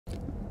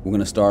We're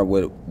going to start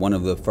with one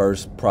of the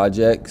first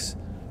projects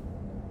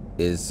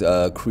is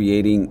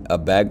creating a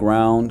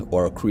background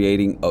or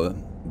creating a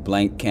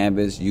blank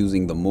canvas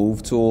using the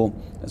move tool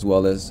as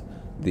well as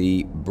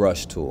the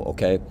brush tool.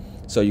 Okay,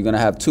 so you're going to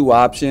have two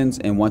options,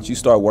 and once you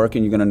start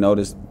working, you're going to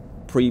notice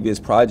previous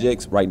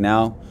projects. Right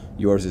now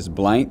yours is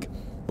blank,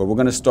 but we're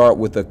going to start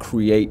with a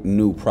create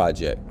new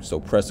project. So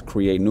press the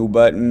create new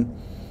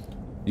button.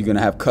 You're going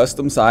to have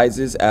custom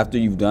sizes after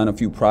you've done a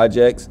few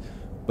projects.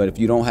 But if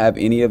you don't have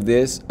any of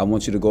this, I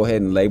want you to go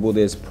ahead and label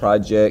this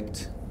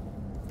project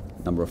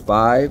number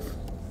 5.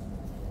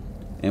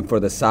 And for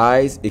the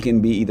size, it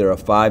can be either a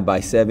 5 by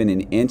 7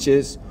 in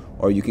inches,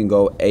 or you can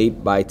go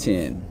 8 by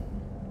 10.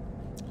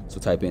 So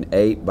type in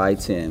 8 by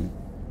 10.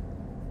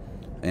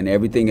 And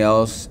everything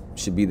else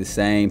should be the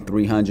same.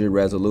 300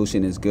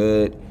 resolution is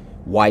good.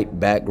 White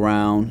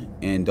background,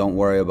 and don't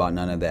worry about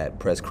none of that.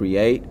 Press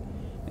create.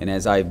 And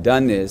as I've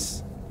done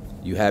this,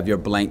 you have your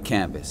blank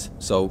canvas.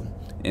 So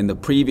in the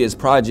previous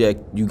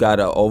project, you got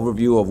an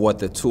overview of what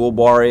the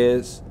toolbar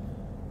is,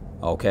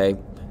 okay,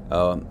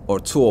 or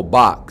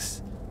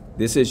toolbox.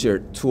 This is your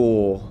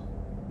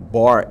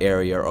toolbar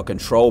area or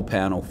control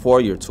panel for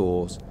your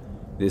tools.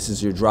 This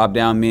is your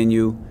drop-down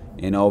menu,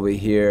 and over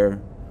here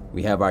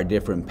we have our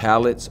different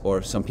palettes,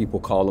 or some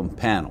people call them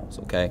panels,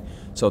 okay?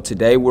 So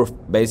today we're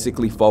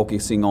basically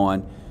focusing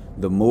on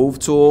the move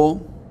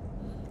tool.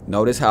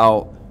 Notice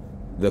how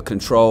the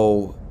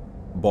control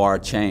bar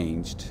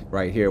changed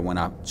right here when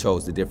I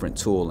chose the different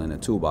tool in the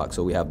toolbox.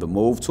 So we have the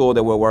move tool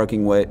that we're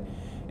working with,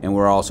 and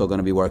we're also going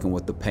to be working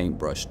with the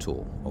paintbrush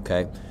tool.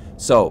 Okay,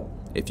 so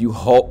if you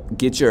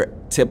get your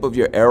tip of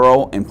your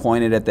arrow and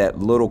point it at that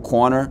little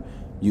corner,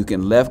 you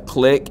can left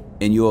click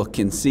and you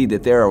can see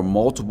that there are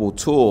multiple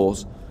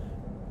tools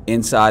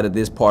inside of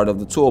this part of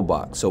the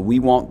toolbox. So we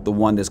want the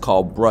one that's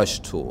called brush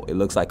tool. It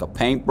looks like a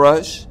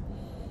paintbrush,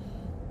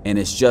 and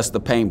it's just the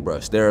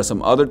paintbrush. There are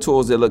some other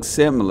tools that look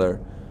similar,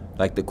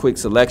 like the quick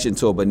selection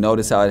tool, but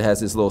notice how it has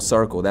this little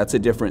circle. That's a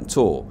different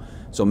tool.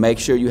 So make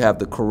sure you have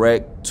the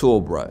correct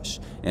tool brush.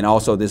 And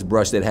also this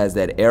brush that has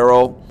that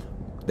arrow,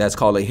 that's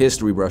called a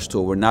history brush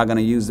tool. We're not going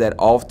to use that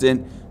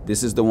often.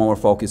 This is the one we're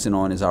focusing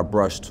on, is our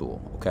brush tool.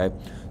 Okay,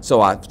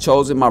 so I've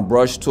chosen my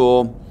brush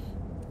tool.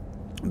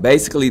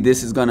 Basically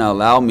this is going to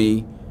allow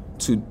me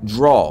to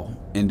draw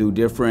and do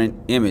different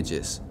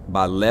images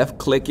by left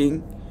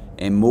clicking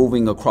and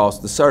moving across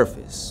the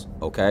surface.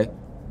 Okay,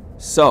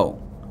 so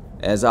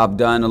as I've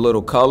done a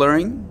little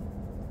coloring,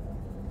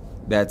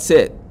 that's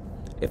it.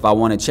 If I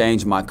want to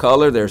change my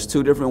color, there's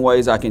two different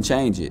ways I can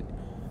change it.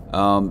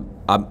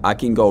 I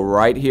can go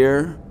right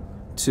here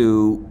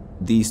to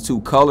these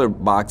two color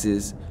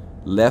boxes,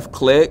 left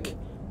click,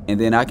 and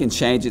then I can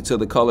change it to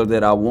the color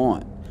that I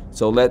want.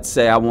 So let's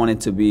say I want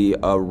it to be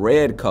a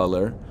red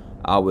color.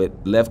 I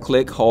would left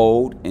click,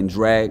 hold, and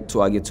drag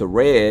till I get to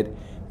red.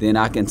 Then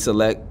I can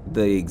select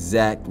the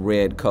exact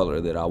red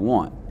color that I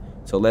want.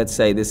 So let's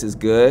say this is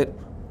good.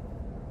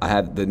 I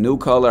have the new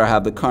color, I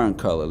have the current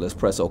color. Let's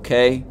press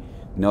OK.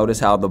 Notice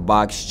how the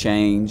box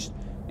changed,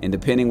 and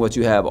depending what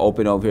you have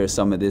open over here,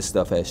 some of this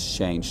stuff has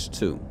changed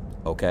too.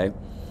 Okay,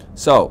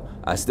 so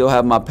I still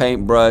have my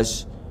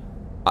paintbrush.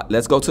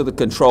 Let's go to the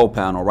control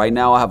panel. Right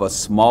now I have a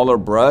smaller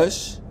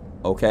brush,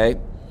 okay,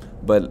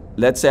 but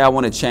let's say I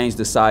want to change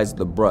the size of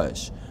the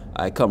brush.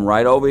 I come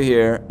right over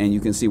here and you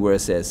can see where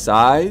it says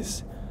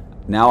size.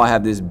 Now I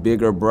have this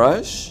bigger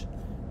brush,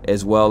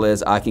 as well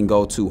as I can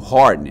go to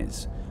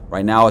hardness.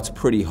 Right now it's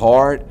pretty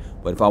hard,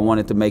 but if I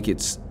wanted to make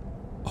it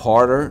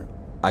harder,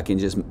 I can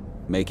just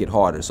make it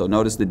harder. So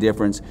notice the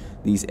difference.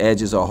 These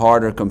edges are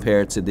harder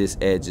compared to this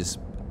edge is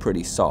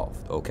pretty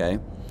soft, okay?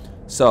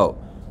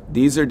 So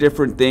these are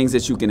different things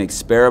that you can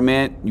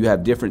experiment. You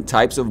have different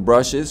types of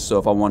brushes. So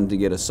if I wanted to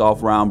get a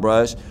soft round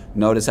brush,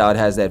 notice how it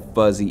has that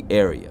fuzzy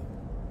area.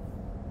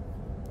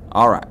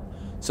 All right,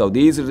 so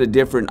these are the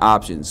different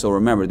options. So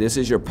remember, this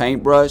is your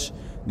paintbrush.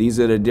 These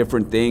are the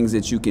different things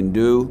that you can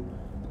do,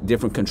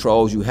 different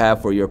controls you have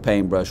for your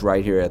paintbrush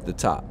right here at the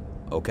top.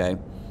 Okay,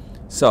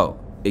 so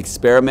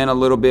experiment a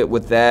little bit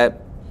with that.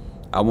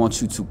 I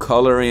want you to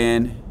color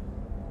in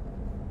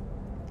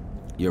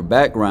your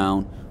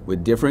background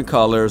with different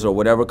colors, or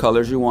whatever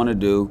colors you want to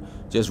do.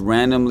 Just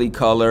randomly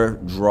color,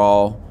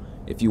 draw.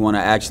 If you want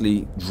to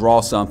actually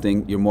draw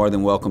something, you're more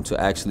than welcome to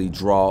actually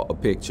draw a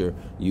picture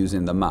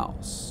using the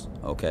mouse.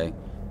 Okay,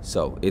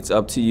 so it's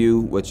up to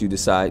you what you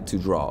decide to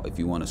draw. If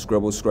you want to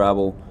scribble,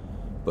 scrabble,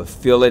 but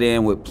fill it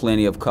in with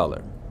plenty of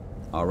color.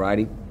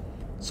 Alrighty,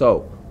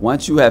 so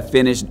once you have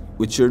finished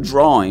with your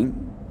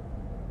drawing,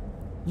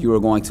 you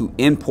are going to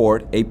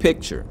import a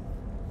picture.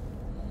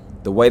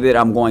 The way that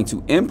I'm going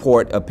to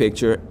import a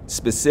picture,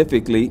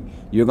 specifically,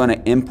 you're going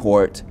to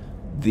import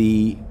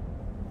the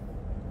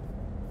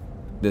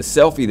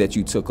selfie that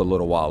you took a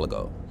little while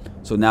ago.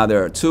 So now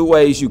there are two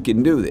ways you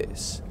can do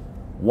this.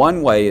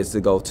 One way is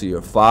to go to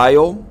your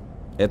file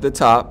at the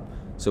top.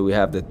 So we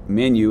have the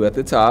menu at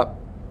the top,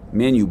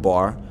 menu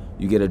bar.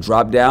 You get a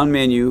drop down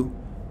menu,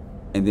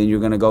 and then you're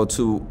going to go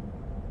to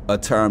a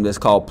term that's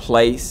called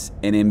place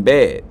and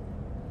embed.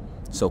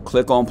 So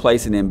click on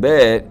place and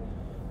embed.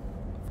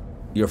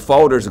 your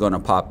folders are going to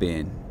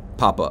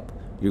pop up.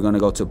 You're going to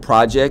go to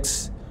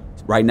projects.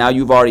 Right now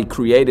you've already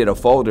created a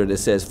folder that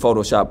says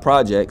Photoshop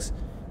projects.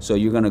 So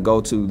you're going to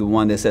go to the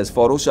one that says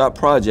Photoshop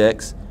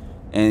projects,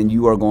 and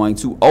you are going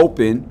to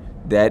open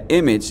that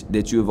image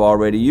that you've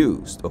already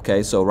used.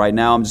 Okay, so right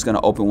now I'm just going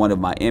to open one of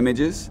my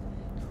images,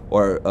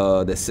 or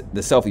the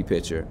selfie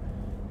picture.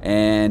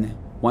 And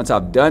once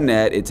I've done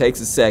that, it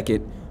takes a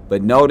second,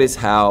 but notice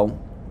how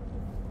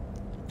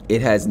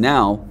it has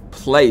now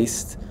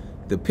placed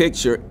the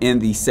picture in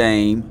the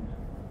same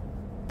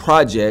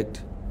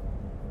project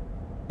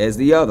as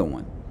the other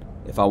one.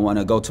 If I want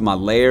to go to my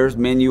layers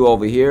menu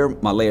over here,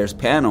 my layers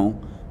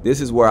panel,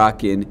 this is where I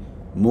can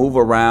move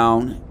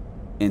around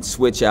and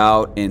switch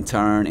out and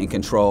turn and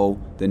control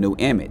the new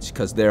image,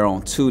 because they're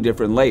on two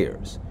different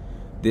layers.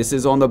 This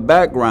is on the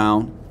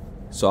background,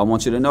 so I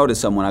want you to notice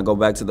something. When I go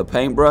back to the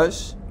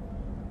paintbrush,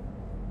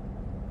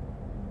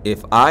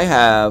 if I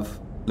have,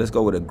 let's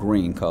go with a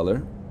green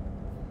color,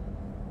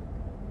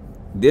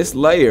 this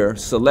layer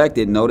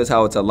selected, notice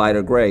how it's a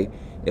lighter gray.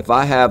 If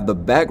I have the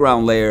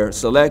background layer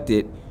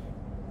selected,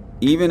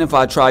 even if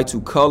I try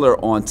to color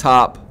on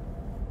top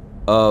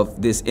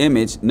of this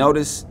image,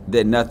 notice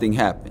that nothing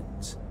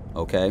happens.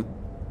 Okay,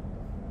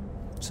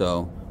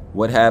 so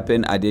what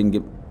happened? I didn't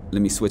get,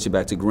 let me switch it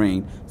back to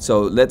green.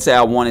 So let's say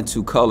I wanted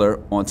to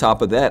color on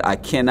top of that. I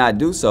cannot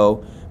do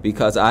so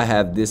because I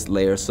have this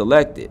layer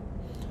selected.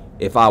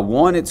 If I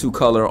wanted to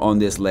color on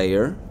this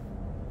layer,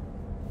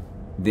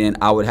 then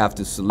I would have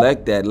to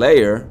select that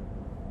layer,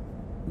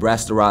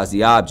 rasterize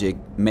the object,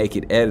 make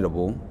it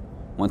editable.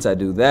 Once I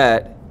do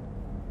that,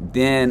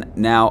 then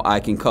now I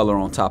can color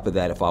on top of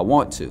that if I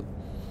want to.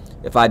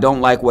 If I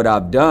don't like what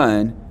I've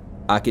done,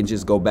 I can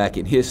just go back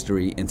in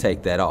history and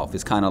take that off.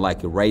 It's kind of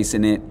like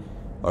erasing it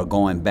or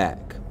going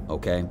back.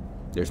 Okay,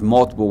 there's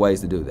multiple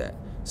ways to do that.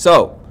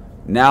 So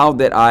now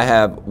that I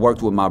have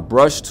worked with my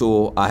brush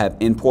tool, I have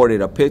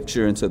imported a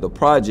picture into the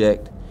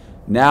project.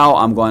 Now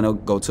I'm going to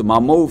go to my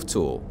move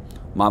tool.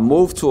 My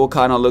move tool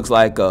kind of looks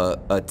like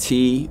a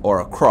T or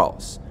a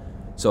cross.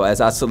 So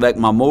as I select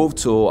my move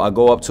tool, I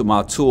go up to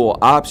my tool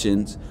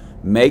options,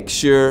 make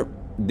sure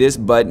this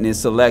button is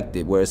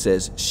selected where it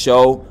says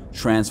show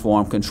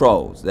transform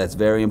controls. That's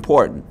very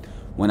important.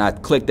 When I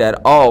click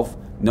that off,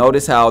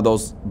 notice how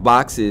those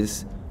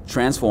boxes,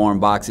 transform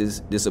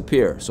boxes,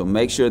 disappear. So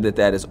make sure that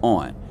that is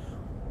on.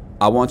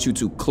 I want you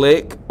to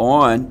click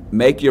on,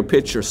 make your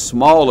picture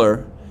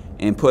smaller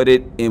and put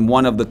it in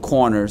one of the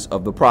corners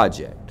of the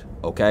project.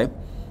 Okay,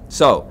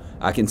 so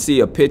I can see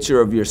a picture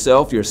of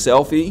yourself, your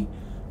selfie.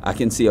 I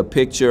can see a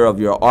picture of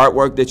your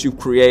artwork that you've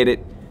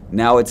created.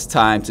 Now it's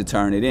time to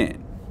turn it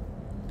in.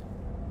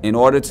 In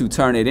order to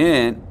turn it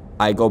in,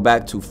 I go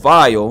back to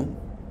File.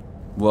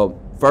 Well,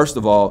 first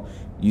of all,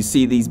 you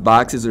see these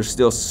boxes are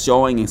still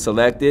showing and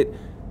selected.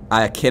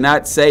 I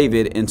cannot save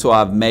it until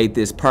I've made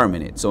this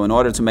permanent. So in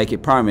order to make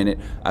it permanent,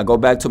 I go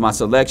back to my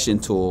selection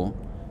tool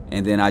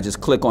and then I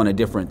just click on a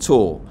different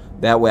tool.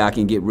 That way I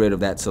can get rid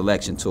of that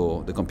selection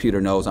tool. The computer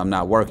knows I'm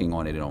not working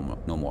on it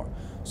no more.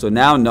 So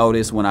now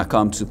notice when I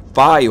come to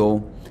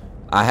File,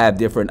 I have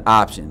different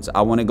options.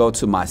 I want to go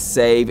to my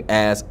Save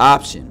As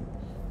option.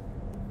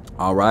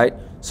 All right,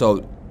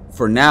 so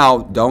for now,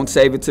 don't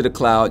save it to the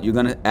cloud. You're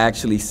going to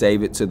actually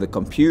save it to the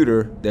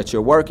computer that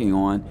you're working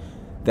on.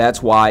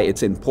 That's why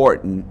it's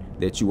important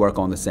that you work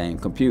on the same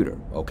computer.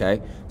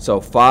 Okay,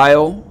 so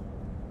File,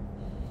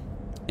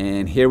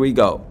 and here we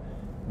go.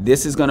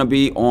 This is going to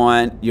be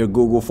on your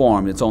Google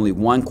form. It's only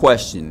one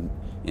question,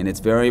 and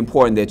it's very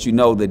important that you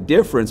know the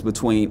difference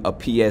between a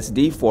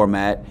PSD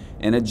format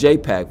and a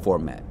JPEG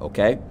format.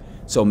 Okay,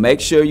 so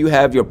make sure you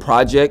have your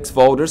projects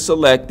folder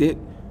selected,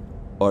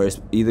 or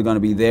it's either going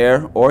to be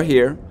there or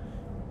here.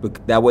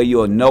 That way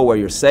you'll know where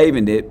you're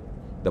saving it.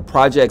 The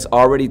project's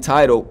already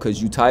titled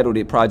because you titled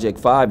it Project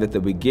 5 at the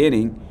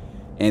beginning,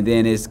 and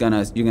then you're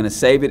gonna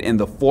save it in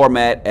the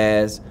format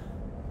as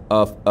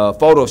a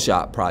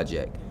Photoshop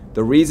project.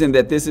 The reason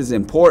that this is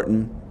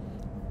important,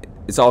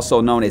 it's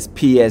also known as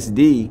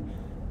PSD,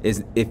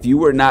 is if you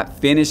were not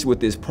finished with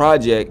this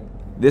project,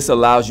 this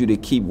allows you to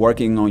keep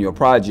working on your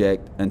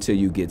project until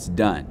you get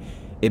done.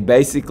 It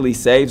basically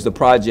saves the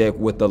project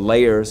with the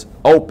layers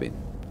open,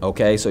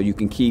 okay? So you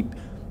can keep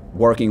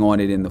working on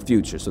it in the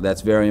future. So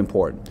that's very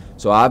important.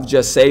 So I've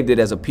just saved it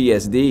as a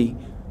PSD,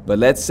 but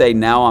let's say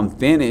now I'm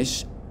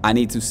finished, I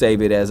need to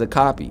save it as a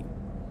copy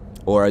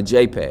or a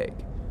JPEG.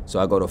 So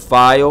I go to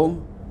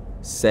File,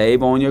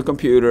 Save on your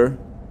computer,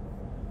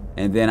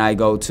 and then I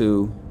go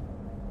to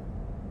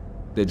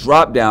the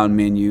drop-down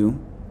menu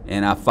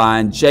and I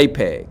find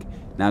JPEG.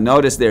 Now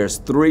notice there's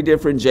 3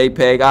 different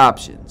JPEG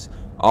options.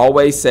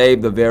 Always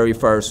save the very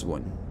first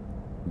one,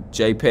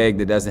 JPEG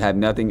that doesn't have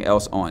nothing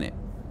else on it.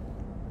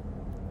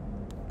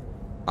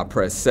 I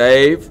press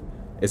save.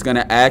 It's going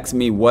to ask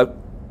me what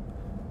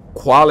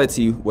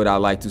quality would I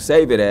like to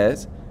save it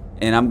as,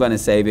 and I'm going to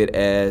save it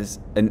as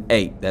an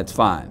 8. That's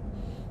fine.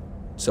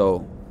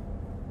 So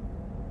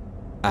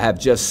I have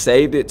just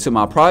saved it to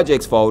my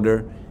projects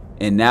folder,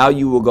 and now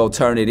you will go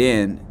turn it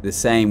in the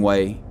same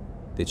way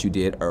that you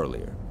did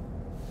earlier.